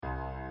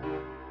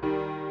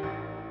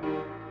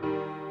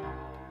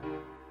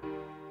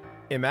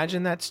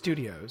Imagine That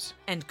Studios,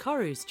 and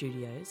Koru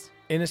Studios,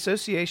 in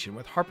association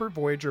with Harper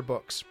Voyager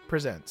Books,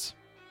 presents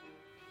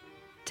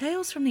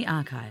Tales from the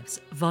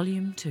Archives,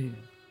 Volume 2.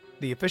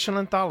 the official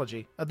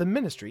anthology of the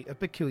Ministry of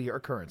Peculiar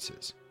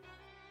Occurrences.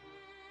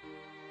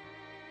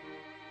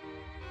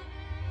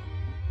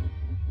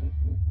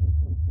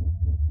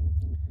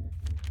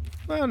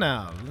 Well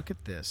now, look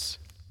at this.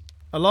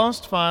 A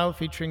lost file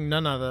featuring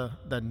none other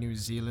than New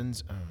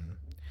Zealand's own.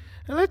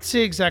 Now let's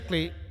see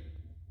exactly...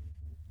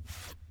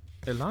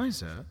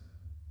 Eliza?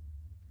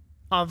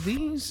 Are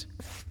these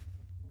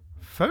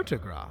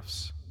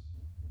photographs?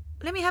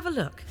 Let me have a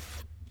look.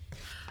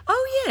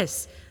 Oh,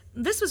 yes.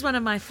 This was one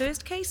of my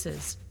first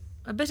cases.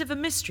 A bit of a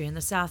mystery in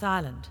the South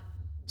Island.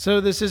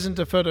 So this isn't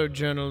a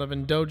photojournal of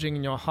indulging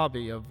in your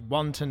hobby of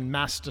wanton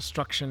mass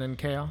destruction and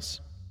chaos?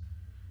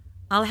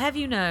 I'll have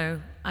you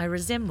know, I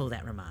resemble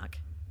that remark.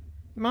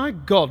 My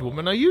God,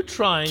 woman, are you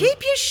trying...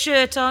 Keep your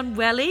shirt on,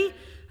 Welly.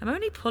 I'm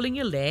only pulling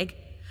your leg.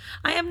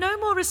 I am no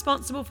more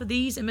responsible for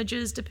these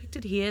images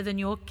depicted here than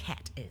your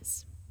cat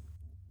is.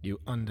 You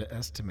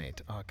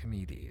underestimate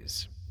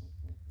Archimedes.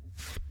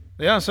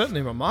 They are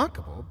certainly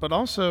remarkable, but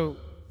also...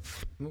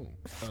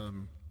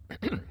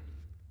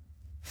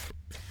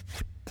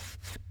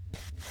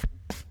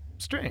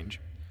 strange.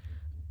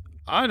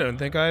 I don't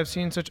think I have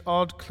seen such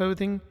odd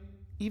clothing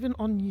even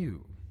on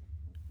you.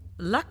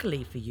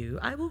 Luckily for you,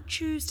 I will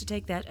choose to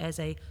take that as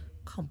a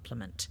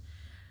compliment.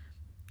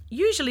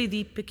 Usually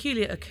the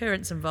peculiar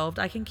occurrence involved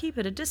I can keep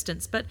at a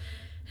distance, but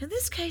in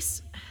this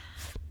case,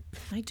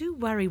 I do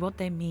worry what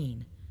they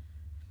mean.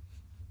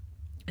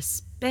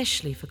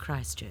 Especially for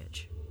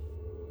Christchurch.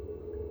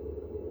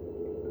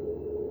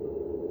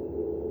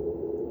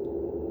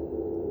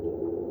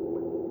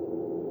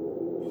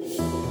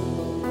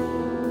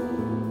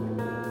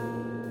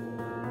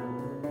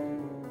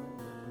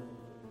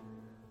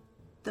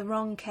 The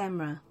Wrong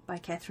Camera by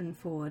Catherine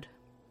Ford.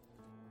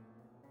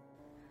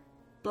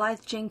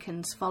 Blythe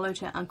Jenkins followed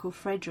her Uncle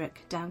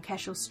Frederick down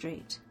Cashel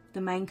Street,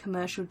 the main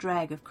commercial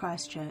drag of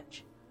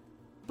Christchurch.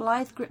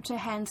 Blythe gripped her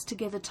hands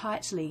together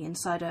tightly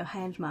inside her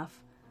handmuff,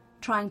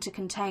 trying to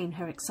contain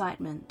her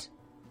excitement.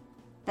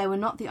 They were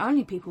not the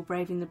only people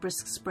braving the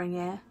brisk spring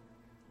air.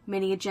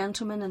 Many a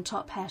gentleman in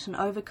top hat and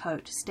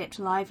overcoat stepped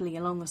lively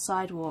along the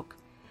sidewalk,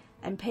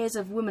 and pairs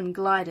of women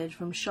glided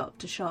from shop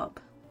to shop,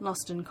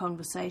 lost in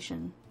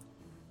conversation.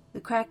 The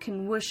crack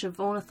and whoosh of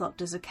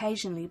ornithopters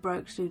occasionally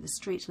broke through the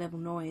street-level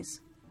noise.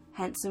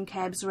 Hansom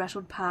cabs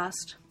rattled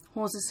past,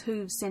 horses'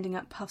 hooves sending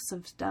up puffs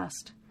of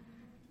dust.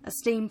 A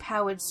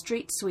steam-powered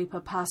street sweeper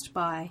passed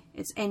by,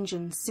 its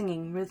engine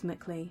singing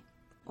rhythmically.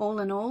 All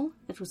in all,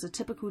 it was a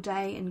typical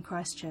day in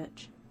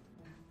Christchurch.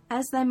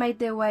 As they made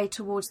their way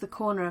towards the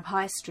corner of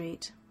High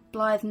Street,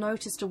 Blythe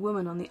noticed a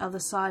woman on the other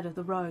side of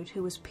the road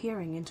who was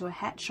peering into a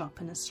hat shop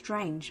in a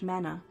strange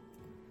manner.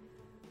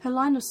 Her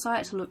line of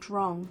sight looked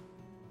wrong.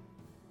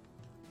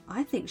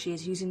 I think she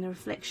is using the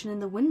reflection in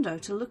the window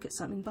to look at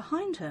something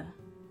behind her.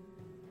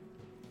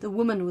 The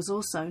woman was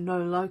also no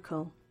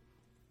local.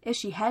 If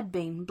she had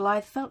been,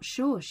 Blythe felt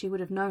sure she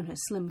would have known her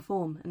slim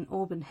form and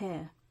auburn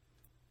hair.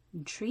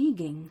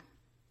 Intriguing.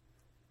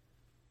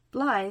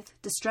 Blythe,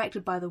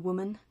 distracted by the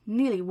woman,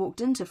 nearly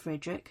walked into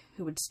Frederick,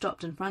 who had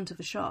stopped in front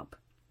of a shop.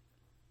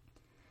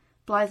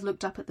 Blythe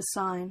looked up at the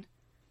sign.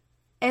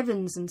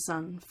 Evans &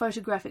 Son,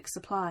 Photographic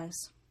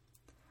Supplies.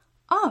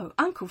 Oh,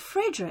 Uncle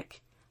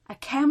Frederick! A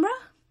camera?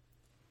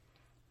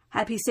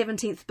 Happy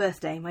 17th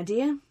birthday, my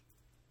dear.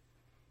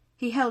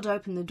 He held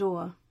open the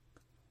door.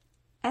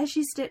 As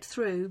she stepped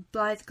through,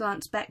 Blythe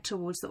glanced back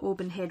towards the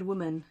auburn-haired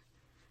woman.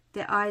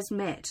 Their eyes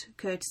met,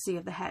 courtesy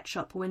of the hat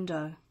shop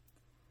window.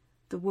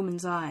 The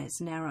woman's eyes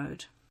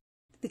narrowed.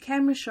 The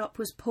camera shop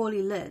was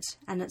poorly lit,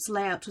 and its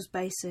layout was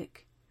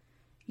basic.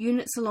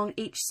 Units along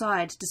each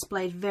side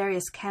displayed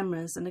various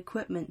cameras and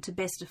equipment to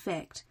best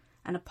effect,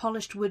 and a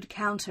polished wood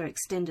counter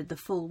extended the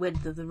full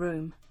width of the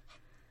room.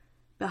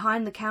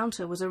 Behind the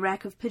counter was a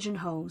rack of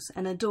pigeonholes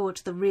and a door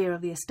to the rear of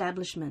the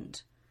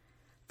establishment.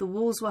 The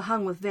walls were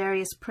hung with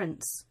various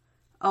prints,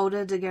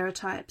 older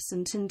daguerreotypes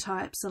and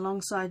tintypes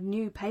alongside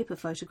new paper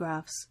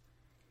photographs.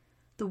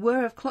 The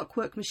whir of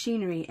clockwork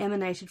machinery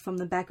emanated from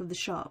the back of the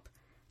shop,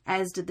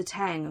 as did the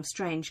tang of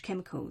strange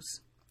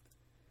chemicals.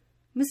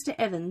 Mr.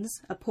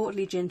 Evans, a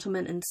portly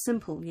gentleman in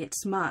simple yet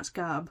smart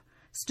garb,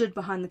 stood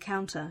behind the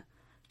counter,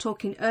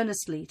 talking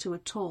earnestly to a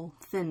tall,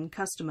 thin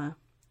customer.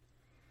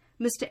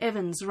 Mr.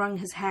 Evans wrung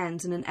his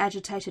hands in an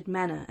agitated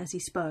manner as he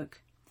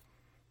spoke.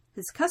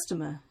 His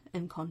customer,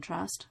 in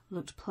contrast,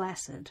 looked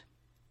placid.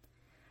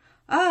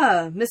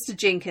 "Ah, Mr.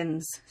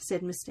 Jenkins,"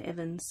 said Mr.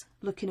 Evans,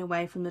 looking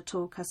away from the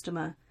tall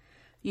customer.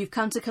 "You've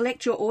come to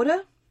collect your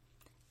order?"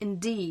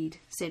 "Indeed,"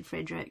 said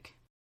Frederick.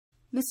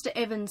 Mr.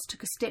 Evans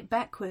took a step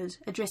backward,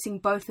 addressing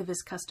both of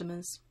his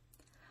customers.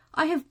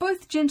 "I have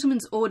both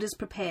gentlemen's orders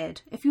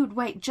prepared, if you would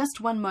wait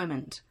just one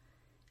moment."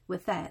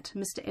 With that,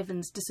 Mr.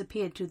 Evans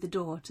disappeared through the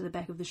door to the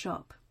back of the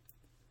shop.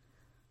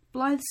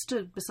 Blythe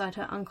stood beside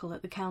her uncle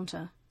at the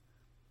counter.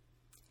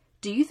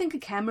 "Do you think a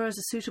camera is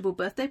a suitable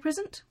birthday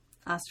present?"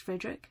 asked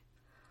Frederick.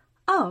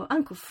 "Oh,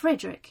 Uncle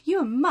Frederick, you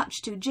are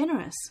much too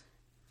generous,"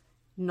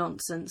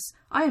 Nonsense.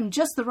 I am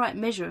just the right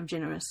measure of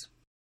generous.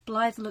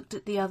 Blythe looked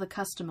at the other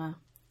customer.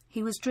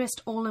 He was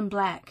dressed all in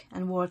black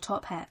and wore a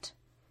top hat.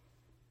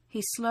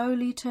 He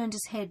slowly turned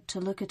his head to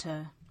look at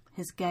her,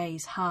 his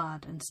gaze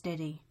hard and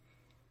steady.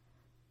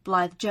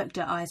 Blythe jerked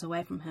her eyes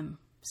away from him,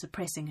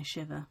 suppressing a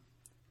shiver.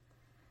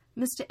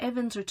 Mr.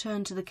 Evans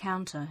returned to the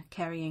counter,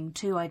 carrying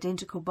 2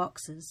 identical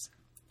boxes,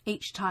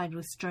 each tied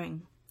with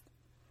string.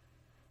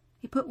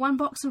 He put one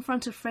box in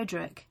front of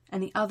Frederick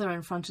and the other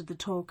in front of the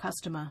tall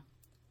customer.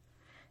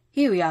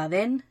 "Here we are,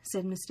 then,"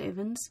 said Mr.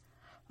 Evans.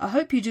 "I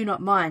hope you do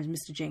not mind,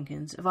 Mr.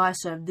 Jenkins, if I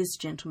serve this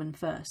gentleman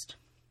first.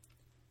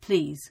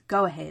 Please,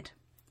 go ahead."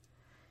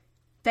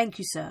 "Thank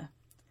you, sir.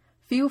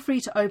 Feel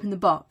free to open the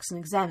box and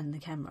examine the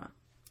camera."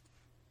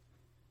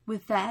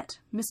 With that,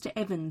 Mr.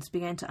 Evans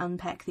began to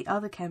unpack the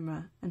other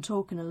camera and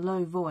talk in a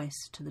low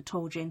voice to the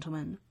tall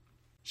gentleman.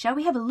 "Shall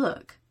we have a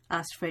look?"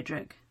 asked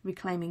Frederick,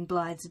 reclaiming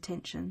Blythe's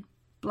attention.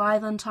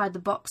 Blythe untied the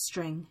box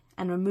string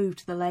and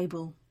removed the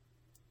label.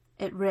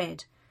 It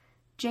read,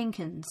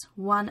 "Jenkins,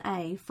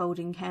 1A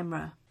folding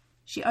camera."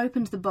 She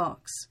opened the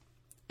box.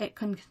 It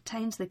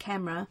contained the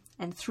camera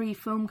and 3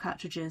 film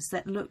cartridges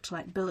that looked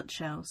like billet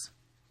shells.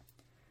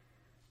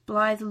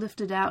 Blythe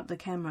lifted out the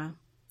camera.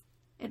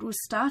 It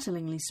was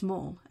startlingly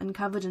small and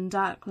covered in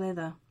dark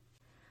leather.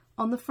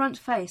 On the front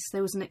face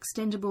there was an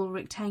extendable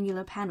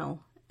rectangular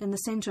panel, in the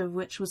centre of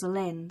which was a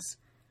lens.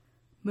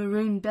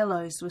 Maroon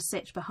bellows were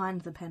set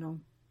behind the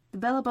panel. The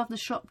bell above the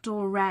shop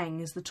door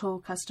rang as the tall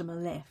customer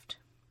left.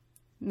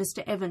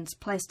 Mr. Evans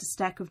placed a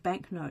stack of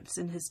banknotes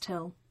in his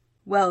till.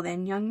 "Well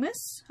then, young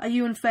miss, are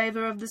you in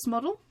favour of this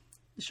model?"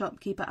 the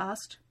shopkeeper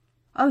asked.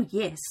 "Oh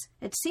yes,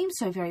 it seems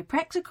so very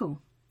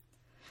practical."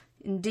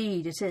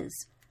 "Indeed it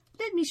is.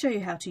 Let me show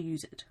you how to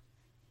use it."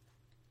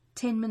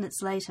 10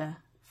 minutes later,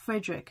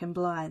 Frederick and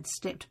Blythe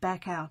stepped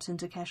back out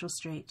into Cashel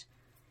Street.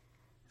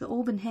 The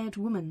auburn-haired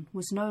woman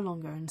was no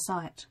longer in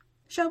sight.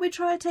 "Shall we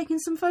try taking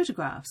some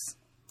photographs?"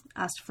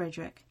 asked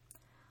Frederick.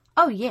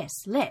 "Oh yes,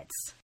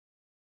 let's."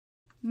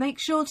 "Make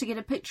sure to get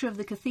a picture of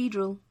the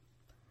cathedral."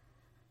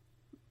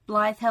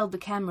 Blythe held the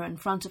camera in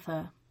front of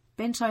her,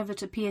 bent over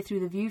to peer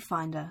through the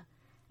viewfinder,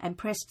 and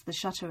pressed the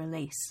shutter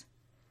release.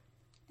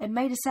 It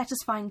made a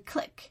satisfying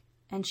click,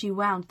 and she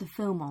wound the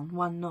film on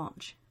 1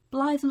 notch.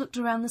 Blythe looked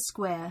around the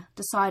square,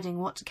 deciding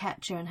what to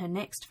capture in her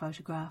next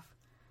photograph.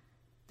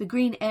 The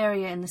green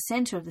area in the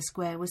centre of the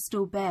square was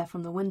still bare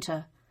from the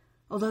winter,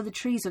 although the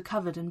trees were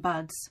covered in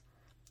buds.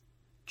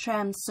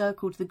 Trams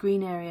circled the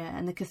green area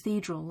and the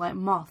cathedral like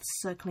moths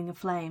circling a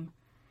flame,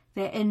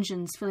 their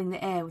engines filling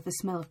the air with the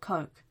smell of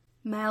coke.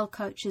 Mail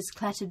coaches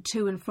clattered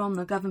to and from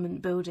the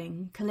government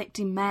building,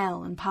 collecting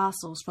mail and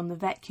parcels from the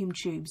vacuum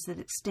tubes that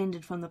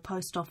extended from the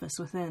post office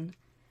within.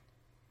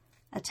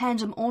 A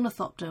tandem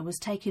ornithopter was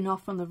taken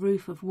off from the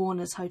roof of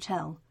Warner's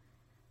Hotel.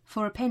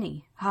 For a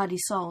penny, hardy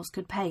souls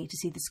could pay to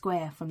see the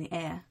square from the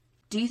air.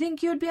 "Do you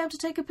think you would be able to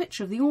take a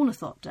picture of the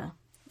ornithopter?"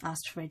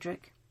 asked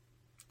Frederick.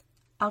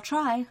 "I'll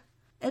try."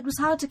 It was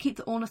hard to keep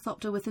the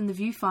ornithopter within the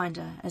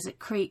viewfinder as it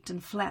creaked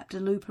and flapped a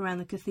loop around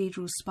the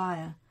cathedral's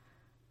spire.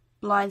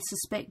 Blythe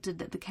suspected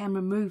that the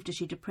camera moved as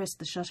she depressed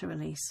the shutter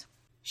release.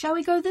 "Shall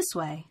we go this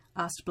way?"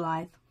 asked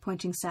Blythe,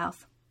 pointing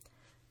south.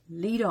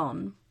 "Lead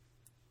on."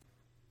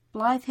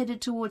 Blythe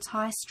headed towards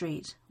High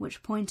Street,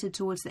 which pointed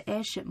towards the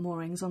airship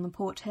moorings on the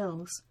Port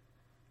Hills.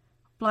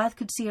 Blythe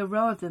could see a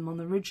row of them on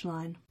the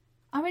ridgeline.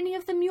 "Are any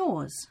of them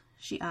yours?"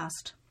 she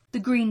asked. "The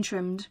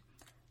green-trimmed.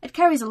 It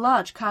carries a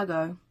large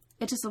cargo.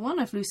 It is the one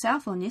I flew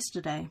south on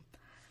yesterday.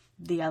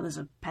 The others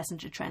are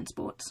passenger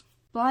transports."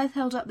 Blythe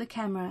held up the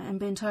camera and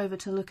bent over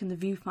to look in the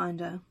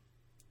viewfinder.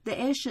 The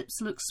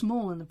airships looked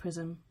small in the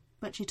prism,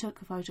 but she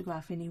took a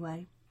photograph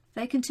anyway.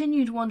 They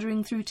continued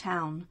wandering through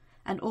town,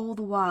 and all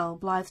the while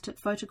Blythe took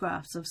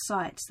photographs of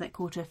sights that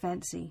caught her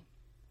fancy.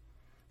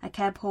 A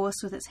cab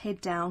horse with its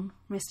head down,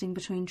 resting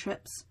between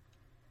trips.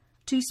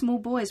 2 small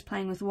boys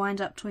playing with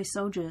wind-up toy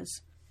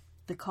soldiers.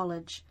 The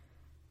college.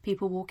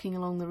 People walking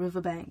along the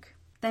riverbank.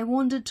 They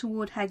wandered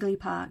toward Hagley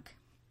Park.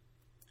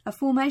 A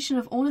formation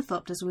of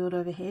ornithopters wheeled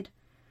overhead.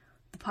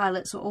 The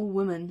pilots were all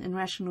women in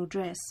rational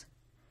dress.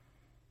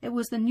 It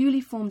was the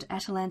newly formed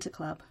Atalanta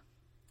Club,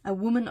 a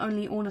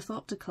woman-only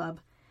ornithopter club.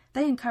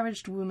 They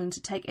encouraged women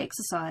to take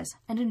exercise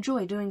and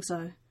enjoy doing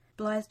so.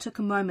 Blythe took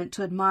a moment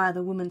to admire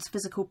the woman's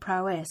physical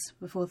prowess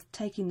before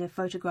taking their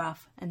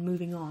photograph and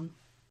moving on.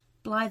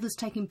 Blythe was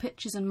taking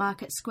pictures in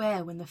Market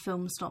Square when the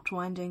film stopped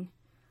winding.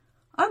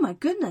 "Oh my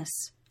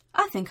goodness!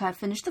 I think I've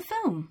finished the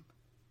film."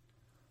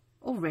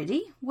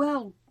 "Already?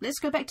 Well, let's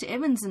go back to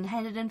Evans and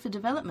hand it in for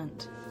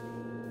development."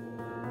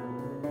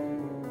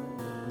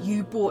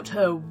 "You bought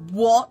her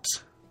what?"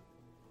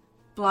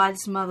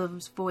 Blythe's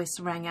mother's voice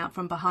rang out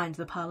from behind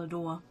the parlour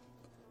door.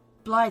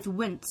 Blythe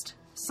winced,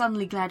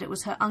 suddenly glad it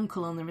was her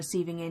uncle on the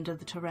receiving end of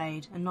the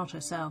tirade, and not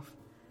herself.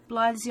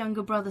 Blythe's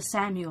younger brother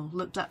Samuel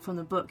looked up from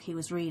the book he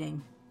was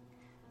reading.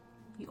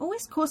 "You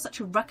always cause such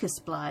a ruckus,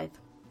 Blythe."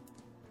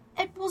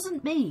 "It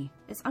wasn't me.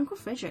 It's Uncle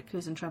Frederick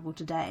who's in trouble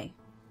today."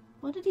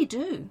 "What did he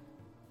do?"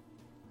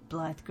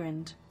 Blythe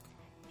grinned.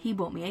 "He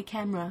bought me a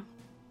camera."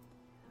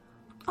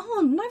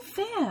 "Oh, no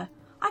fair.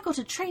 I got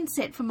a train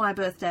set for my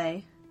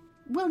birthday.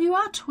 Well, you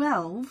are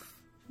 12.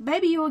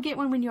 Maybe you will get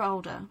one when you're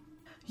older.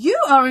 You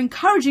are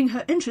encouraging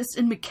her interest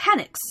in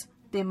mechanics,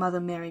 their mother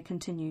Mary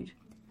continued.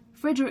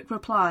 Frederick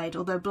replied,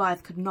 although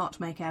Blythe could not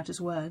make out his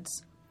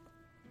words.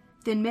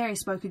 Then Mary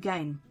spoke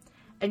again.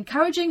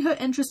 Encouraging her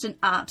interest in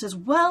art is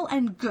well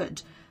and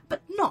good,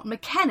 but not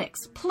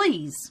mechanics,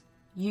 please.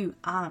 You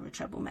are a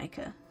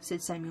troublemaker,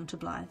 said Samuel to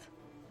Blythe.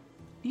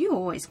 You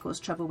always cause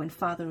trouble when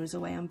father is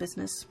away on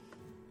business.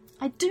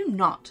 I do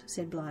not,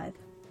 said Blythe.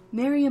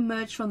 Mary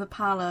emerged from the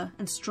parlour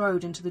and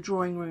strode into the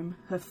drawing-room,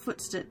 her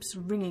footsteps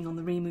ringing on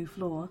the Rimu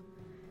floor.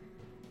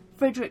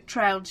 Frederick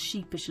trailed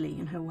sheepishly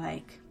in her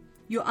wake.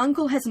 Your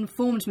uncle has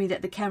informed me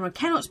that the camera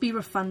cannot be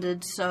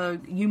refunded, so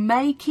you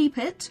may keep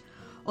it,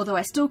 although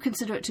I still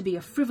consider it to be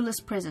a frivolous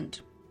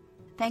present.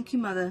 Thank you,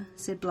 Mother,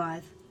 said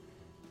Blythe.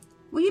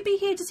 Will you be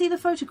here to see the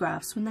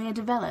photographs when they are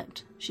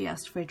developed? She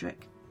asked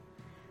Frederick.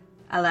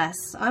 Alas,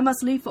 I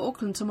must leave for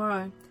Auckland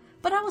tomorrow,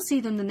 but I will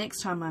see them the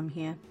next time I'm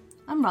here.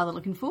 I'm rather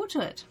looking forward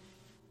to it.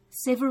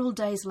 Several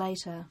days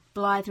later,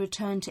 Blythe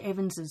returned to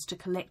Evans's to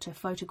collect her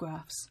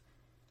photographs.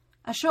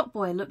 A shop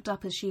boy looked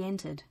up as she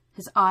entered,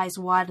 his eyes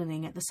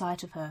widening at the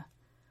sight of her.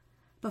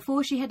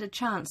 Before she had a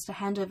chance to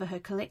hand over her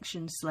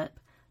collection slip,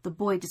 the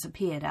boy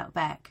disappeared out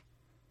back.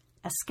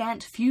 A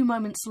scant few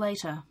moments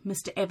later,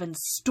 Mr. Evans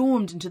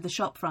stormed into the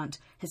shop front,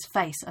 his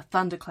face a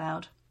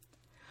thundercloud.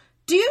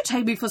 Do you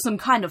take me for some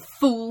kind of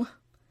fool?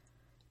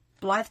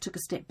 Blythe took a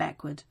step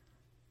backward.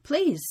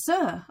 Please,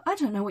 sir, I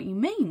don't know what you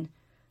mean.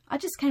 I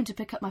just came to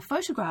pick up my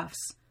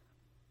photographs.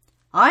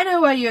 I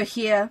know why you're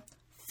here.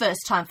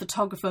 First-time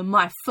photographer,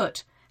 my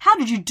foot. How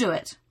did you do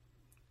it?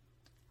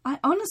 I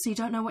honestly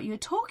don't know what you're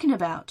talking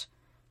about.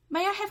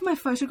 May I have my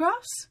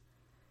photographs?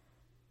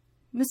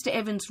 Mr.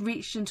 Evans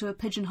reached into a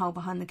pigeonhole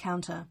behind the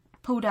counter,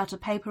 pulled out a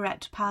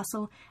paper-wrapped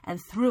parcel and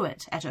threw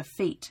it at her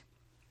feet.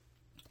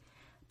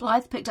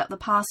 Blythe picked up the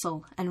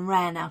parcel and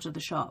ran out of the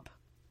shop.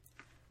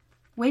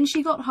 When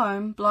she got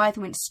home, Blythe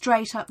went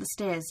straight up the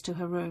stairs to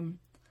her room.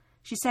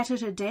 She sat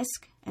at her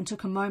desk and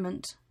took a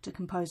moment to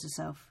compose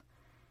herself.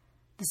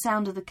 The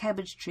sound of the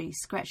cabbage tree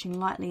scratching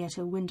lightly at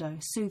her window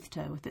soothed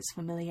her with its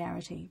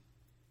familiarity.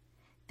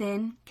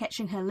 Then,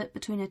 catching her lip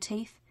between her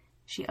teeth,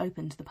 she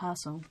opened the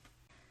parcel.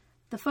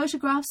 The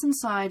photographs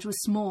inside were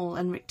small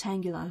and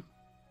rectangular.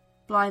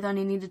 Blythe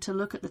only needed to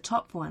look at the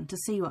top one to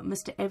see what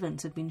Mr.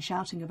 Evans had been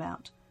shouting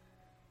about.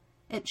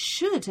 It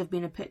should have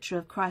been a picture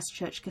of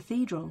Christchurch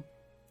Cathedral,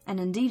 and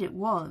indeed it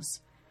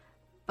was,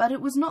 but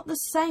it was not the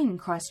same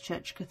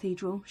Christchurch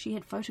Cathedral she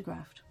had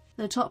photographed.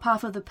 The top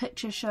half of the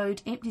picture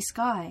showed empty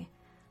sky,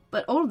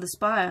 but all of the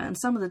spire and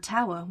some of the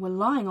tower were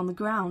lying on the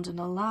ground in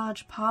a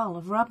large pile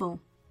of rubble.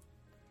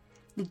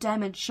 The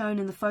damage shown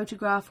in the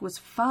photograph was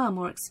far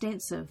more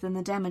extensive than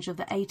the damage of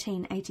the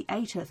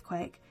 1888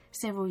 earthquake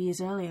several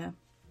years earlier.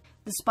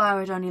 The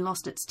spire had only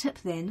lost its tip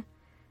then.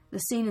 The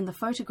scene in the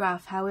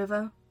photograph,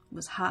 however,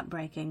 was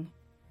heartbreaking,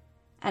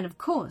 and of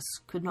course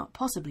could not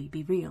possibly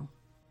be real.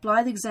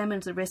 Blythe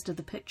examined the rest of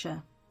the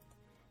picture.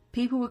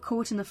 People were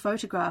caught in the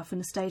photograph in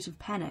a state of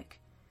panic.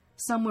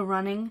 Some were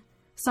running,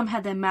 some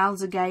had their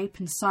mouths agape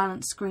in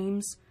silent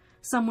screams,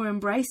 some were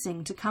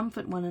embracing to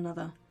comfort one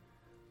another.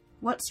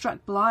 What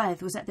struck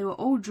Blythe was that they were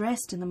all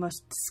dressed in the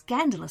most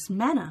scandalous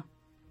manner.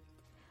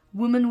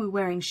 Women were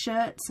wearing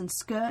shirts and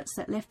skirts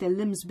that left their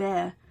limbs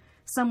bare,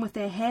 some with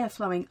their hair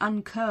flowing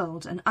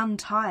uncurled and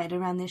untied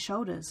around their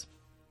shoulders.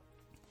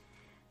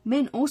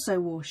 Men also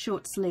wore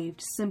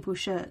short-sleeved, simple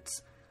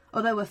shirts,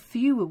 although a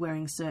few were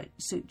wearing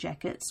suit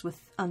jackets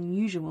with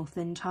unusual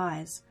thin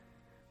ties.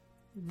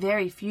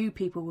 Very few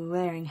people were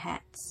wearing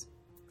hats.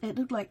 It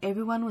looked like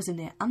everyone was in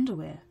their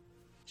underwear.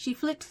 She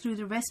flicked through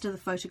the rest of the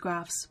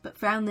photographs, but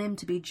found them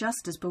to be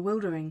just as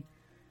bewildering.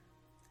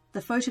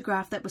 The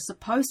photograph that was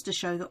supposed to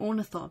show the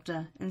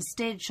ornithopter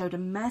instead showed a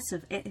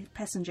massive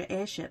passenger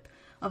airship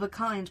of a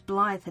kind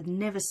Blythe had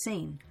never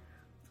seen,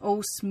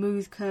 all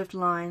smooth curved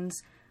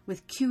lines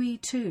with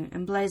QE2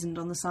 emblazoned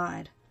on the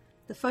side.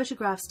 The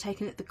photographs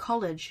taken at the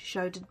college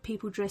showed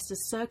people dressed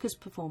as circus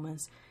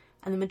performers,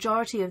 and the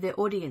majority of their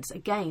audience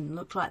again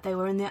looked like they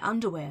were in their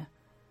underwear.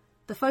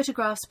 The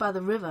photographs by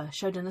the river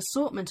showed an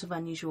assortment of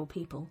unusual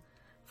people,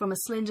 from a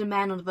slender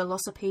man on a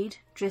velocipede,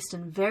 dressed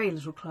in very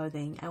little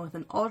clothing and with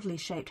an oddly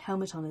shaped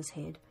helmet on his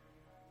head,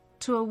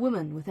 to a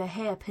woman with her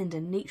hair pinned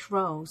in neat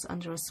rolls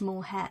under a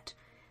small hat,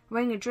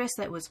 wearing a dress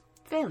that was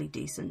fairly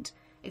decent,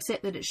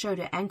 except that it showed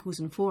her ankles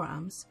and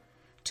forearms,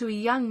 to a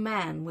young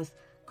man with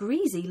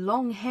greasy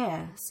long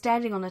hair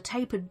standing on a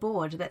tapered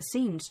board that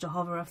seemed to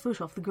hover a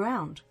foot off the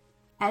ground.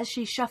 As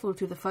she shuffled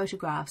through the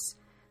photographs,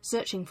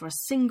 searching for a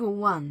single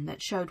one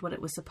that showed what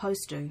it was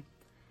supposed to,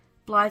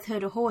 Blythe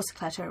heard a horse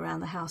clatter around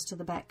the house to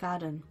the back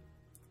garden.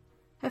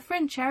 Her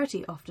friend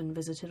Charity often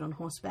visited on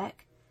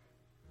horseback.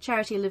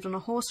 Charity lived on a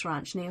horse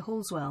ranch near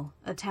Hallswell,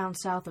 a town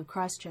south of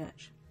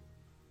Christchurch.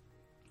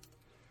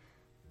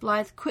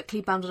 Blythe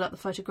quickly bundled up the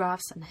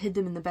photographs and hid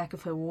them in the back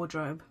of her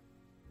wardrobe.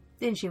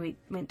 Then she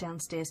went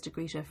downstairs to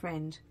greet her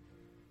friend.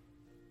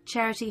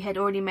 Charity had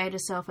already made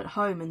herself at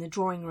home in the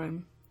drawing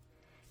room.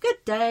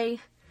 "Good day.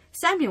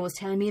 Samuel was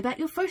telling me about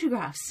your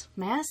photographs.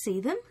 May I see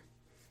them?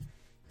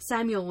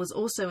 Samuel was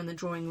also in the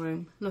drawing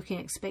room, looking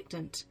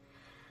expectant.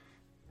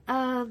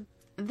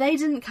 They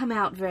didn't come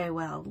out very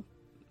well.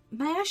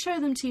 May I show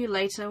them to you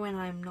later when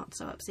I'm not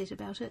so upset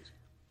about it?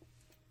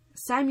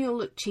 Samuel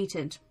looked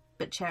cheated,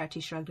 but Charity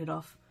shrugged it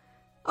off.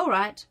 All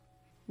right.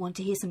 Want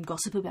to hear some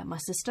gossip about my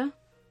sister?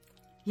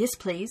 Yes,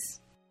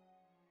 please.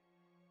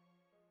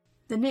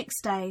 The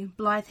next day,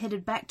 Blythe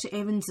headed back to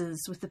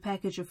Evans's with the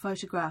package of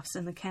photographs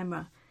and the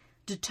camera,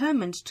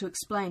 determined to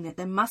explain that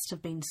there must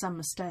have been some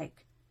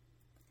mistake.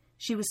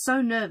 She was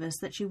so nervous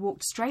that she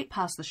walked straight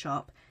past the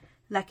shop,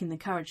 lacking the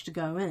courage to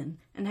go in,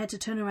 and had to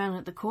turn around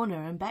at the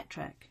corner and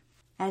backtrack.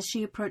 As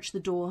she approached the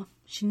door,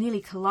 she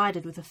nearly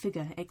collided with a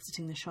figure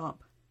exiting the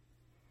shop.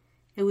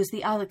 It was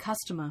the other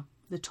customer,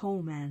 the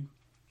tall man.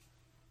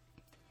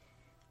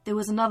 There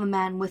was another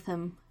man with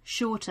him,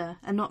 shorter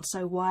and not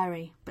so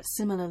wiry, but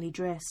similarly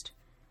dressed.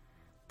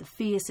 The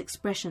fierce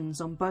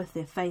expressions on both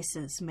their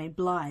faces made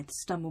Blythe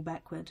stumble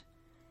backward.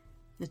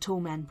 The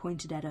tall man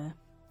pointed at her.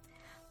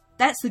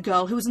 That's the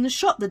girl who was in the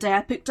shop the day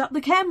I picked up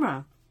the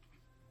camera.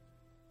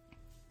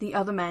 The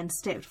other man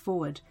stepped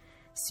forward,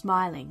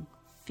 smiling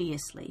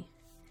fiercely.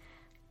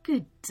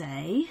 Good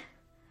day.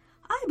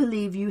 I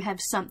believe you have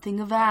something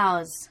of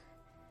ours.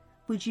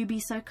 Would you be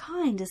so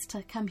kind as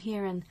to come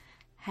here and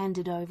hand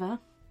it over?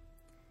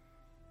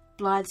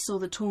 Blythe saw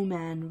the tall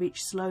man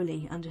reach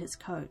slowly under his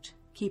coat,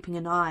 keeping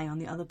an eye on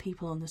the other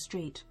people on the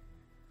street.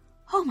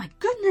 Oh my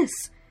goodness!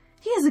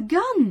 He has a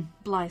gun,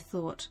 Blythe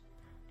thought.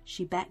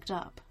 She backed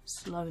up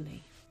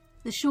slowly.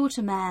 The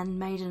shorter man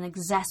made an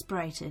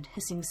exasperated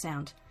hissing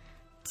sound.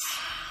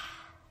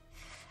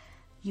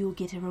 You'll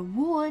get a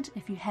reward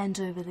if you hand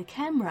over the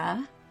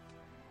camera.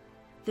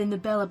 Then the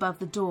bell above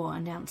the door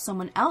announced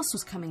someone else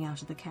was coming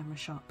out of the camera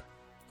shop.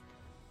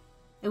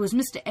 It was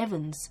Mr.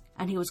 Evans,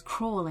 and he was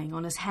crawling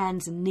on his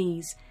hands and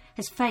knees,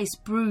 his face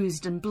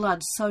bruised and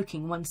blood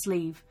soaking one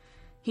sleeve.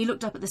 He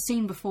looked up at the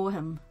scene before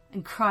him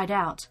and cried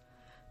out,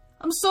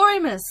 I'm sorry,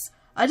 miss.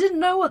 I didn't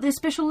know what their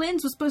special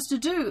lens was supposed to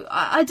do.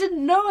 I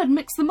didn't know I'd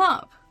mixed them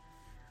up.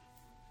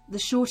 The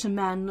shorter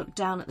man looked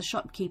down at the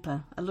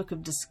shopkeeper, a look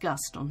of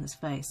disgust on his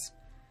face.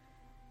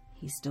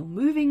 He's still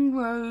moving,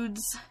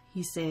 Rhodes,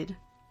 he said.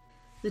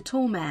 The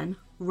tall man,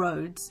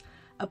 Rhodes,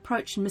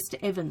 approached Mr.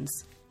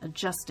 Evans,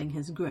 adjusting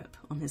his grip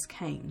on his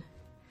cane.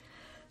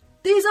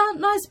 These aren't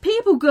nice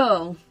people,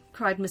 girl,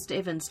 cried Mr.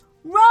 Evans.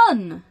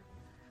 Run!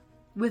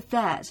 With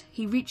that,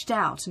 he reached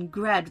out and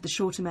grabbed the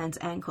shorter man's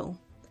ankle.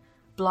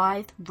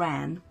 Blythe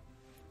ran.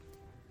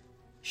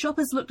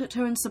 Shoppers looked at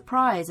her in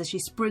surprise as she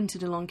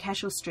sprinted along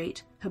Cashel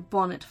Street, her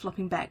bonnet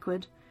flopping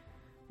backward.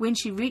 When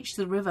she reached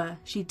the river,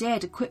 she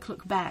dared a quick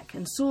look back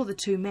and saw the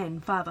two men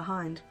far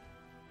behind.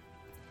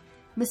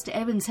 Mr.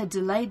 Evans had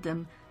delayed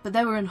them, but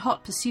they were in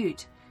hot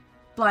pursuit.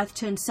 Blythe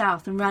turned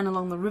south and ran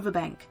along the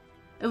riverbank.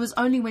 It was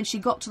only when she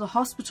got to the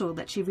hospital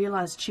that she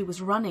realised she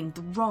was running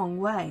the wrong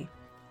way.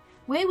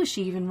 Where was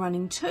she even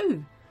running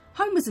to?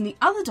 Home was in the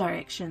other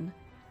direction.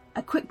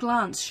 A quick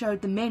glance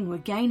showed the men were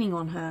gaining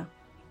on her.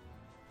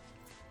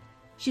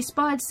 She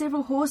spied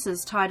several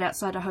horses tied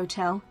outside a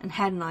hotel and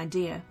had an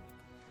idea.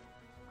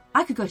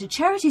 I could go to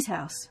Charity's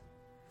house.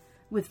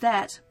 With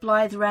that,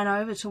 Blythe ran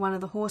over to one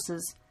of the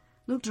horses,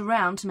 looked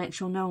around to make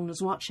sure no one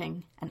was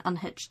watching, and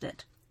unhitched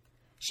it.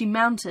 She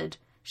mounted,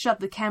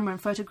 shoved the camera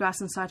and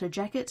photographs inside her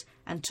jacket,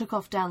 and took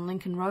off down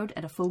Lincoln Road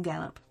at a full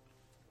gallop.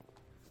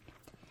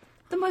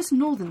 The most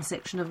northern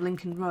section of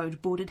Lincoln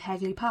Road bordered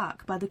Hagley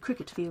Park by the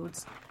cricket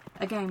fields.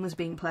 A game was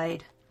being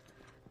played.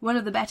 One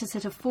of the batters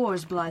hit a 4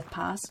 as Blythe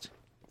passed.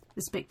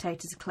 The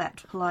spectators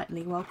clapped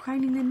politely while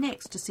craning their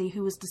necks to see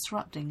who was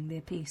disrupting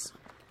their peace.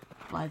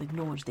 Blythe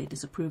ignored their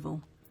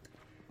disapproval.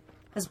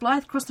 As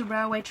Blythe crossed the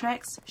railway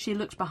tracks, she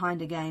looked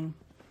behind again.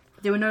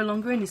 There were no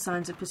longer any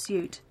signs of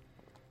pursuit.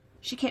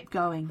 She kept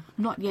going,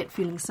 not yet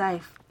feeling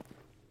safe.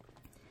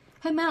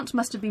 Her mount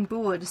must have been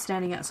bored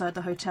standing outside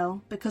the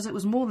hotel, because it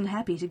was more than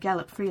happy to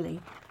gallop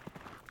freely.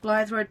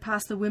 Blythe rode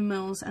past the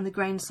windmills and the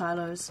grain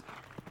silos.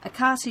 A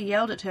carter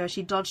yelled at her as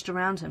she dodged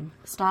around him,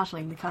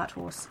 startling the cart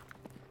horse.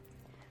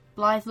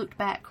 Blythe looked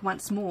back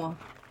once more.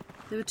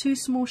 There were 2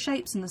 small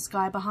shapes in the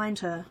sky behind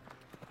her.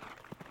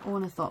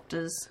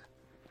 Ornithopters.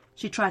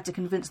 She tried to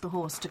convince the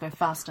horse to go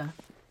faster.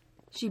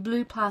 She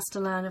blew past a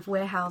line of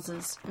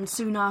warehouses and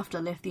soon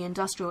after left the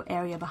industrial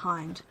area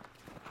behind.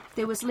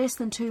 There was less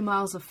than 2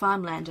 miles of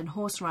farmland and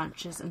horse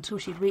ranches until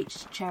she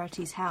reached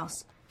Charity's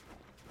house.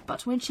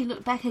 But when she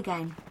looked back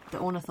again, the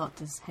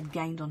ornithopters had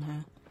gained on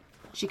her.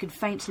 She could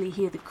faintly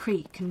hear the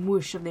creak and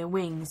whoosh of their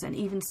wings and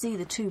even see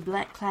the 2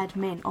 black-clad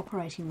men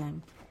operating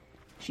them.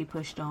 She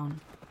pushed on.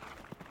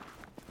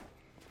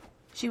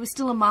 She was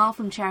still a mile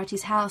from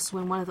Charity's house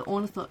when one of the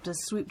ornithopters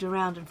swooped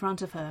around in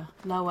front of her,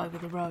 low over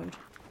the road.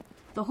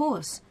 The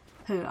horse,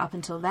 who up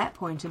until that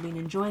point had been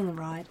enjoying the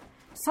ride,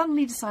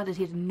 suddenly decided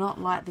he did not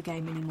like the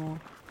game anymore.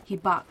 He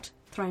bucked,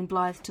 throwing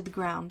Blythe to the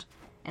ground,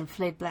 and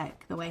fled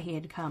back the way he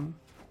had come.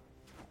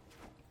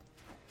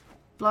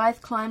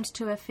 Blythe climbed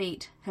to her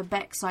feet, her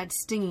backside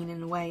stinging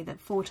in a way that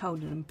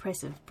foretold an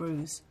impressive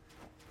bruise.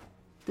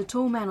 The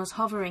tall man was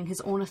hovering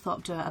his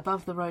ornithopter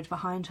above the road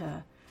behind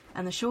her,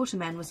 and the shorter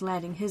man was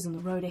landing his in the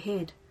road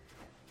ahead.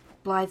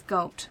 Blythe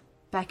gulped,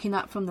 backing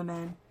up from the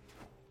man.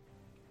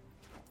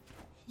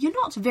 "You're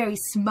not very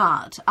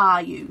smart,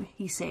 are you?"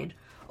 he said,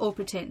 all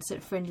pretence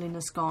at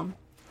friendliness gone.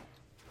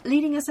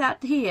 "Leading us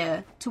out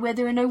here to where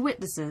there are no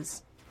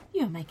witnesses.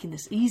 You're making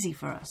this easy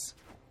for us."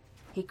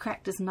 He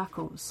cracked his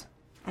knuckles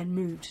and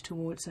moved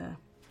towards her.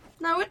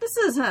 "No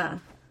witnesses, huh?"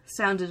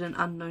 sounded an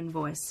unknown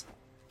voice.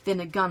 Then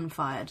a gun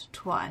fired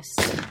twice.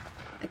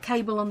 A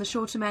cable on the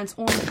shorter man's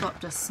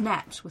ornithopter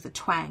snapped with a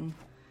twang.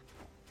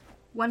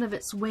 One of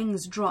its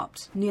wings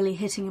dropped, nearly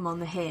hitting him on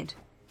the head.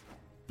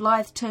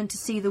 Blythe turned to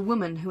see the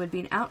woman who had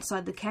been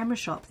outside the camera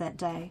shop that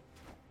day.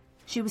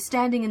 She was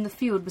standing in the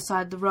field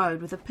beside the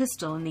road with a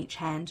pistol in each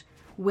hand,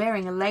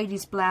 wearing a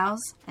lady's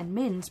blouse and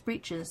men's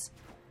breeches.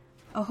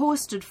 A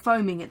horse stood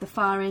foaming at the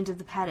far end of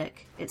the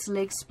paddock, its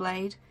legs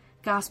splayed,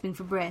 gasping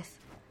for breath.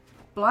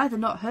 Blythe had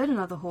not heard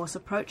another horse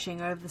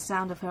approaching over the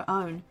sound of her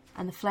own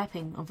and the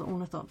flapping of the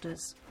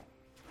ornithopters.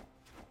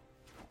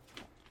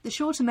 The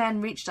shorter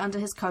man reached under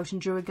his coat and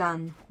drew a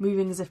gun,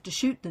 moving as if to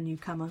shoot the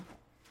newcomer.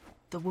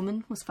 The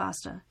woman was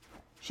faster.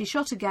 She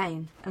shot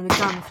again, and the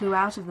gun flew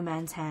out of the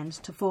man's hand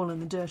to fall in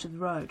the dirt of the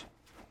road.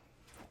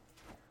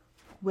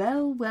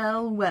 "Well,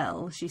 well,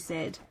 well," she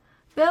said.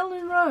 "Bell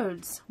and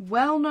Rhodes,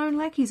 well-known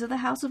lackeys of the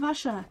House of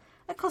Usher,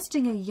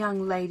 accosting a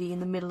young lady in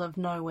the middle of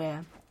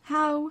nowhere.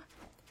 How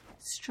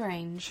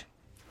strange."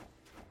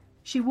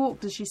 She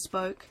walked as she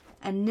spoke,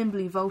 and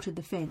nimbly vaulted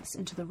the fence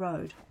into the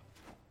road.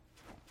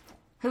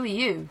 "Who are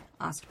you?"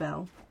 asked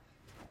Bell.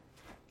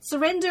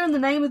 "Surrender in the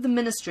name of the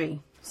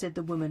ministry," said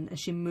the woman as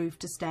she moved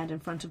to stand in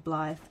front of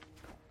Blythe.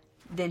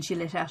 Then she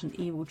let out an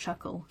evil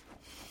chuckle.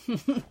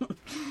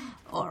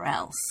 "Or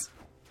else."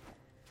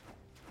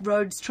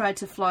 Rhodes tried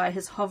to fly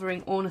his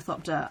hovering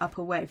ornithopter up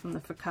away from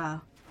the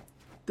fracas.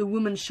 The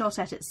woman shot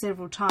at it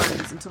several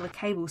times until a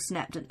cable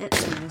snapped in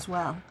its wing as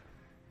well.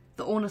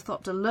 The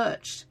ornithopter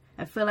lurched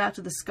and fell out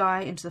of the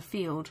sky into the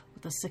field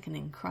with a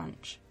sickening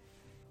crunch.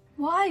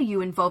 "Why are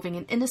you involving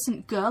an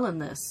innocent girl in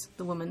this?"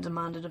 the woman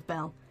demanded of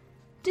Bell.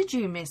 "Did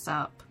you mess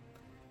up?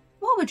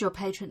 What would your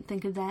patron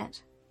think of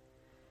that?"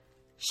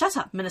 "Shut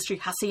up, ministry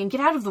hussy, and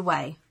get out of the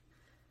way."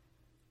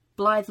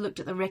 Blythe looked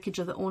at the wreckage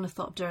of the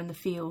ornithopter in the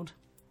field.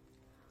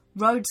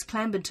 Rhodes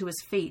clambered to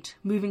his feet,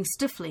 moving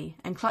stiffly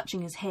and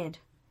clutching his head.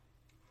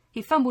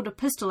 He fumbled a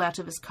pistol out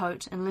of his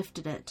coat and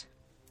lifted it.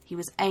 He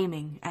was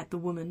aiming at the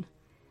woman.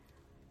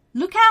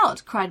 "Look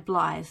out!" cried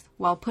Blythe,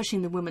 while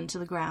pushing the woman to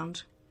the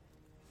ground.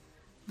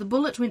 The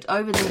bullet went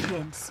over their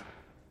heads.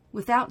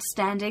 Without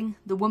standing,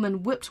 the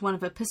woman whipped one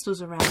of her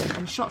pistols around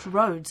and shot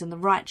Rhodes in the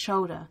right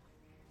shoulder.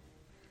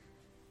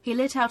 He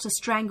let out a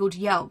strangled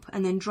yelp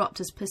and then dropped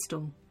his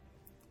pistol.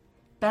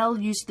 Bell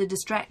used the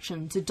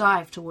distraction to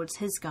dive towards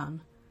his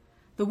gun.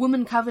 The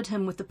woman covered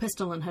him with the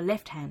pistol in her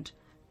left hand.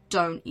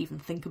 "Don't even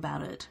think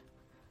about it."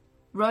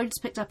 Rhodes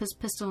picked up his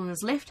pistol in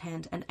his left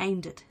hand and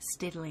aimed it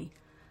steadily.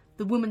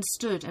 The woman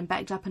stood and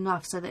backed up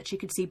enough so that she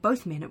could see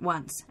both men at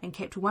once and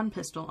kept one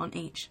pistol on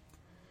each.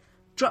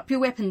 "Drop your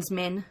weapons,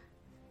 men."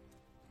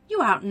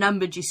 "You are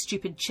outnumbered, you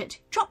stupid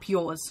chit. Drop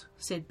yours,"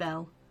 said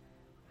Bell.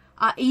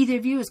 "Are either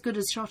of you as good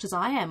a shot as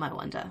I am, I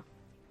wonder?"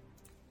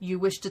 "You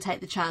wish to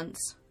take the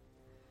chance?"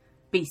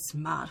 "Be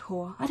smart,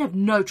 whore. I'd have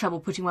no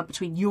trouble putting one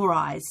between your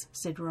eyes,"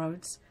 said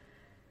Rhodes.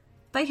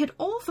 They had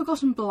all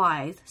forgotten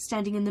Blythe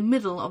standing in the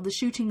middle of the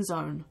shooting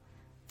zone.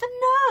 The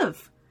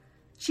nerve!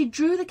 She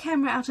drew the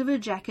camera out of her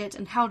jacket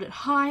and held it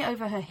high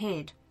over her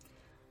head.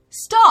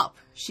 "Stop!"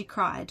 she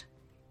cried.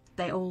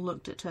 They all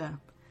looked at her.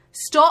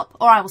 "Stop,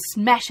 or I will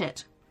smash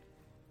it!"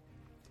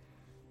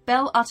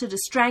 Bell uttered a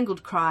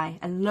strangled cry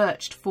and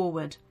lurched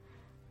forward.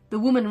 The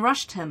woman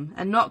rushed him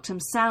and knocked him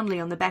soundly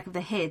on the back of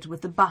the head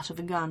with the butt of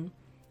a gun.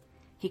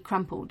 He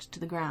crumpled to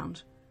the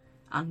ground,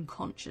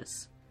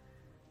 unconscious.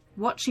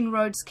 Watching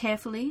Rhodes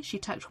carefully, she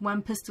tucked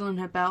one pistol in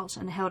her belt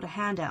and held a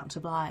hand out to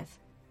Blythe.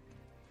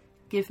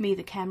 "Give me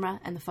the camera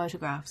and the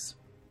photographs."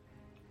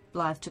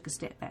 Blythe took a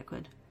step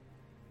backward.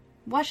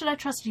 "Why should I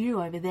trust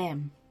you over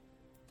them?"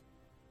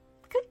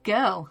 "Good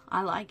girl.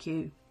 I like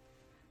you."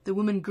 The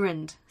woman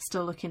grinned,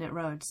 still looking at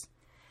Rhodes.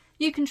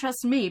 "You can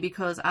trust me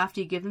because after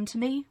you give them to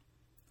me,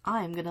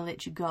 I am going to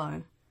let you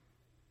go.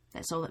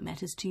 That's all that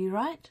matters to you,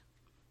 right?"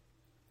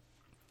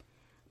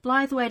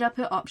 Blythe weighed up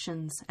her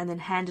options and then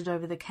handed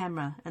over the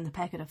camera and the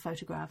packet of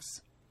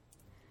photographs.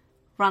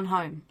 "Run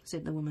home,"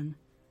 said the woman.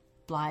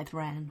 Blythe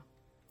ran.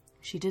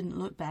 She didn't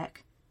look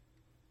back.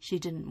 She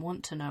didn't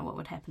want to know what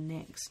would happen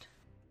next.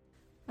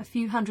 A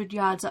few hundred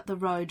yards up the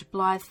road,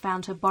 Blythe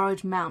found her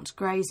borrowed mount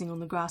grazing on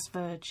the grass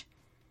verge.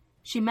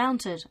 She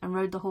mounted and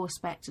rode the horse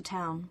back to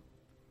town.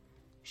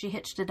 She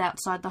hitched it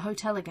outside the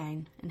hotel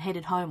again and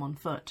headed home on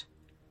foot.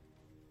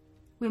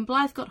 When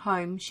Blythe got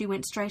home, she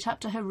went straight up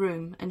to her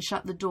room and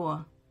shut the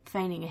door,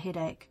 feigning a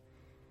headache.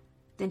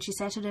 Then she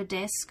sat at her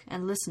desk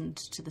and listened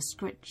to the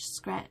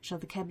scratch of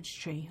the cabbage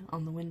tree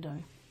on the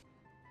window.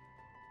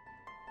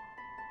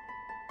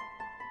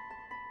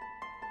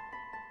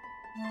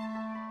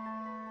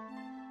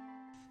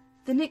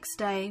 The next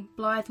day,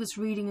 Blythe was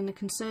reading in the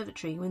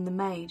conservatory when the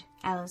maid,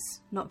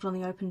 Alice, knocked on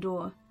the open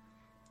door.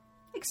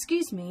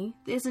 "Excuse me,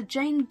 there's a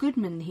Jane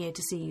Goodman here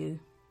to see you."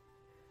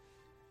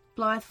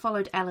 Blythe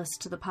followed Alice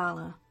to the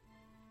parlour.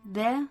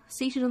 There,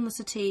 seated on the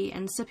settee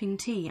and sipping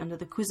tea under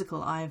the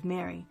quizzical eye of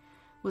Mary,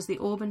 was the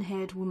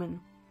auburn-haired woman.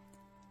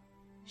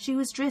 She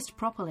was dressed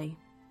properly.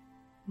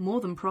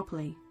 More than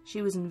properly,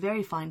 she was in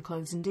very fine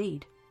clothes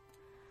indeed.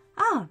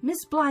 "Ah,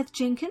 Miss Blythe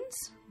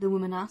Jenkins?" the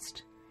woman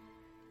asked.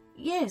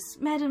 "Yes,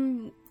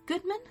 Madam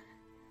Goodman?"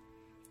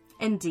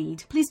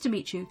 "Indeed, pleased to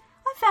meet you.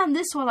 I found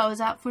this while I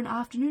was out for an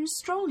afternoon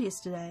stroll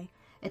yesterday.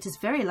 It is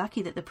very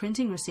lucky that the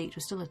printing receipt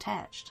was still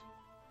attached."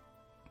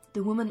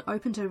 The woman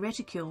opened her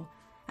reticule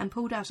and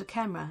pulled out a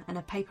camera and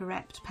a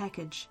paper-wrapped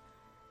package.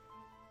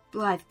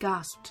 Blythe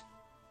gasped.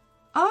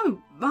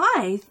 "Oh,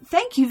 my,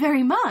 thank you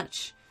very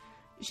much."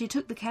 She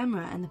took the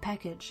camera and the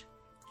package.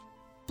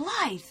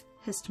 "Blythe,"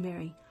 hissed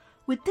Mary,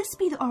 "would this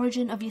be the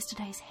origin of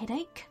yesterday's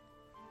headache?"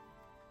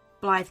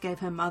 Blythe gave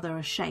her mother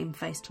a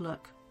shamefaced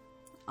look.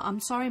 "I'm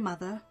sorry,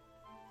 Mother."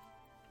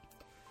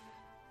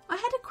 "I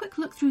had a quick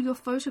look through your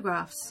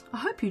photographs. I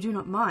hope you do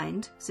not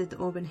mind," said the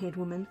auburn-haired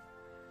woman.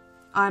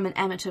 "I'm an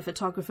amateur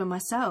photographer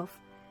myself.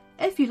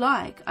 If you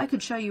like, I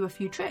could show you a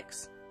few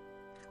tricks.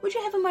 Would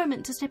you have a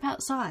moment to step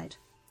outside?"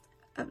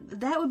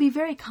 "That would be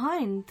very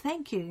kind,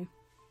 thank you."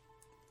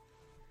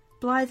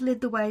 Blythe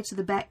led the way to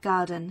the back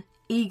garden,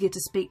 eager to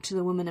speak to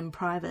the woman in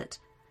private.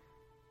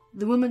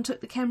 The woman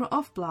took the camera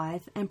off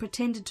Blythe and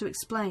pretended to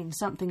explain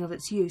something of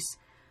its use,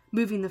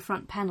 moving the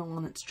front panel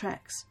on its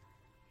tracks.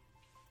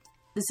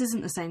 "This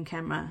isn't the same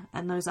camera,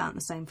 and those aren't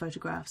the same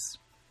photographs."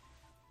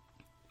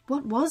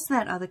 What was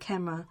that other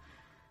camera?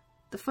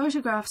 The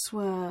photographs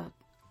were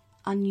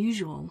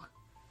unusual.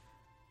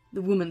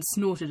 The woman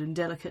snorted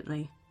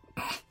indelicately.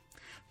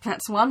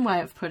 "That's one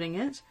way of putting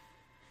it.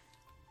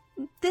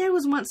 There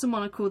was once a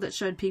monocle that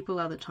showed people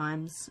other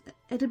times.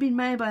 It had been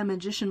made by a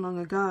magician long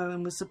ago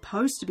and was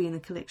supposed to be in the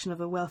collection of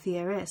a wealthy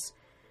heiress,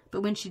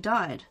 but when she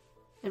died,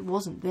 it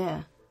wasn't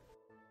there.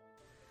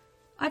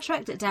 I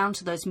tracked it down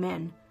to those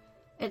men.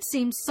 It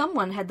seems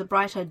someone had the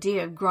bright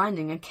idea of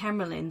grinding a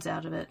camera lens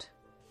out of it."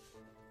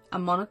 "A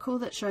monocle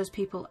that shows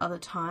people other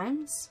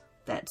times?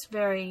 That's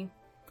very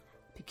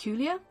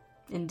peculiar."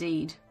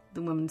 "Indeed,"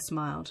 the woman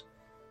smiled.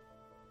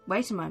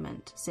 "Wait a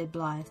moment," said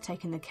Blythe,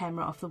 taking the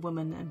camera off the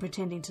woman and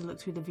pretending to look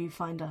through the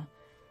viewfinder.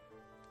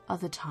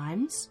 "Other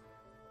times?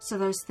 So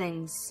those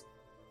things,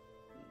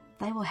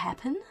 they will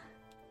happen?"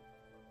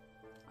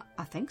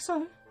 "I think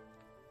so."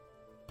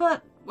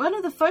 "But one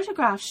of the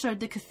photographs showed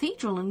the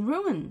cathedral in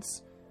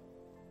ruins."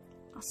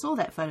 "I saw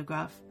that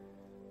photograph.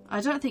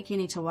 I don't think you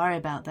need to worry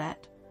about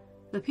that.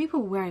 The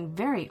people were wearing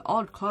very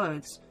odd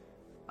clothes.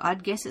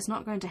 I'd guess it's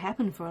not going to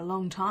happen for a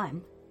long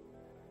time."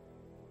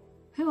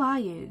 "Who are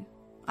you?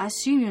 I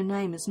assume your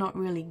name is not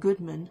really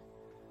Goodman."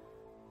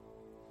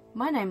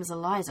 "My name is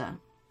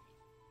Eliza."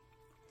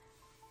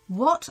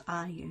 "What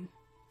are you?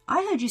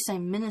 I heard you say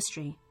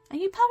ministry. Are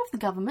you part of the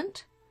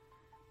government?"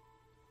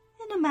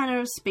 "In a manner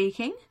of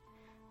speaking."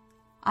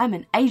 "I'm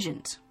an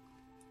agent."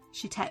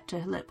 She tapped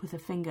her lip with her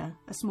finger,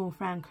 a small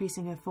frown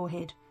creasing her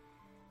forehead.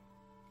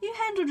 "You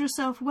handled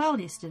yourself well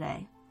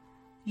yesterday.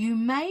 You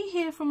may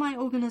hear from my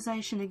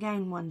organisation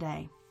again one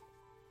day.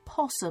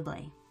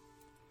 Possibly."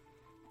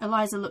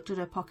 Eliza looked at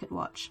her pocket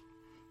watch.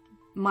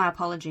 "My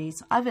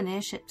apologies. I've an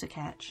airship to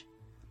catch."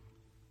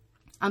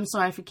 "I'm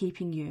sorry for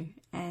keeping you,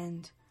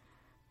 and,"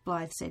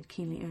 Blythe said,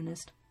 keenly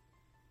earnest,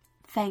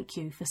 "thank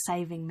you for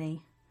saving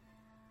me."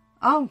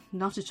 "Oh,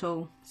 not at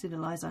all," said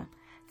Eliza.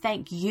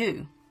 "Thank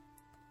you."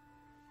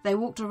 They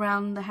walked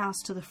around the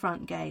house to the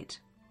front gate.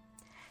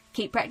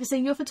 "Keep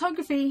practicing your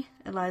photography,"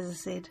 Eliza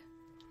said.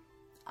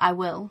 "I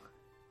will."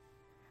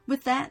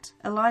 With that,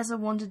 Eliza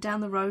wandered down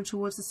the road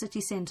towards the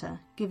city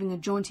centre, giving a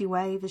jaunty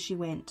wave as she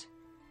went.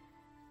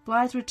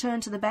 Blythe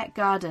returned to the back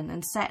garden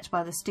and sat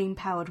by the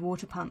steam-powered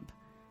water pump.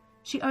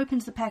 She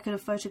opened the packet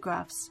of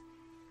photographs.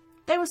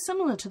 They were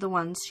similar to the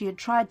ones she had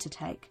tried to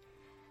take.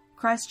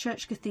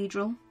 Christchurch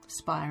Cathedral,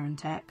 spire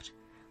intact,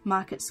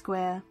 Market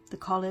Square, the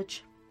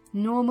college,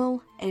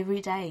 normal,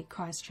 everyday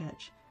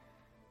Christchurch.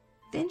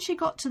 Then she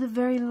got to the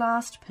very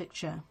last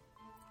picture.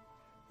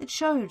 It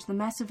showed the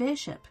massive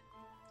airship,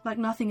 like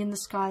nothing in the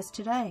skies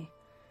today.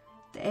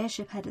 The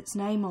airship had its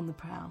name on the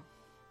prow.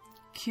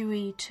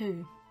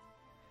 QE2.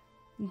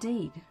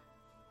 Indeed,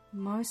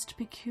 most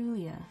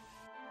peculiar.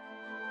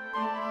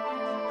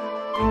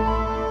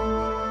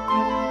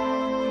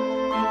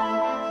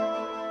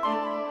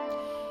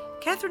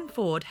 Catherine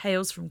Ford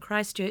hails from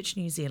Christchurch,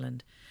 New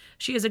Zealand.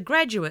 She is a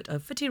graduate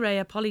of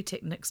Whitireia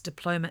Polytechnic's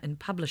Diploma in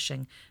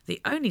Publishing, the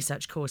only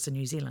such course in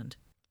New Zealand.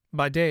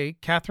 By day,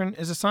 Catherine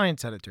is a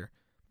science editor,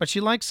 but she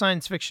likes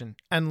science fiction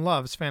and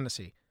loves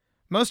fantasy.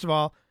 Most of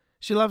all,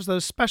 she loves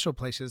those special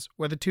places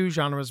where the two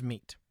genres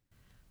meet.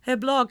 Her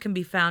blog can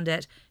be found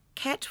at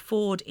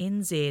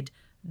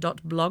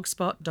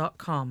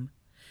catfordnz.blogspot.com,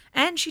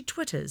 and she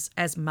twitters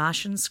as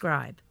Martian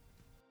Scribe.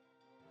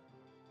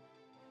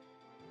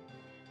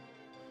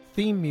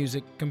 Theme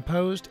music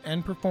composed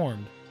and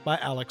performed by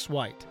Alex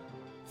White.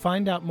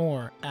 Find out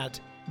more at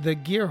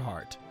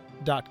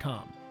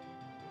thegearheart.com.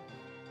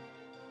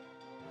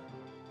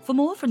 For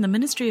more from the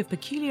Ministry of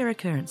Peculiar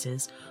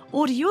Occurrences,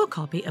 order your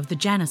copy of The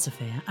Janus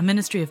Affair, a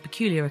Ministry of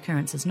Peculiar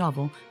Occurrences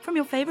novel, from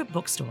your favourite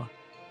bookstore,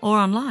 or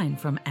online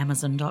from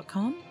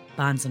Amazon.com,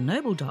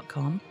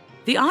 BarnesandNoble.com,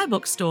 the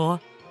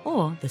iBookstore,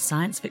 or the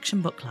Science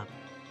Fiction Book Club.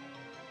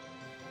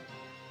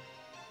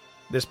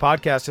 This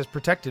podcast is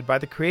protected by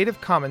the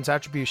Creative Commons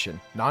Attribution,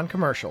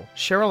 Non-Commercial,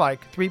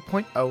 Share-alike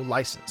 3.0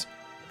 license.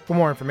 For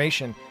more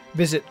information,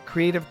 visit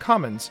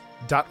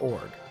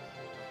creativecommons.org.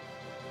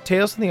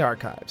 Tales from the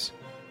Archives.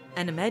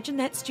 And Imagine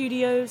That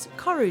Studios,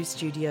 Koru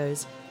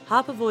Studios,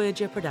 Harper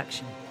Voyager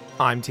production.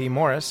 I'm T.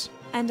 Morris.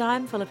 And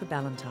I'm Philippa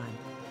Ballantyne.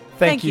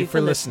 Thank you for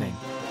listening.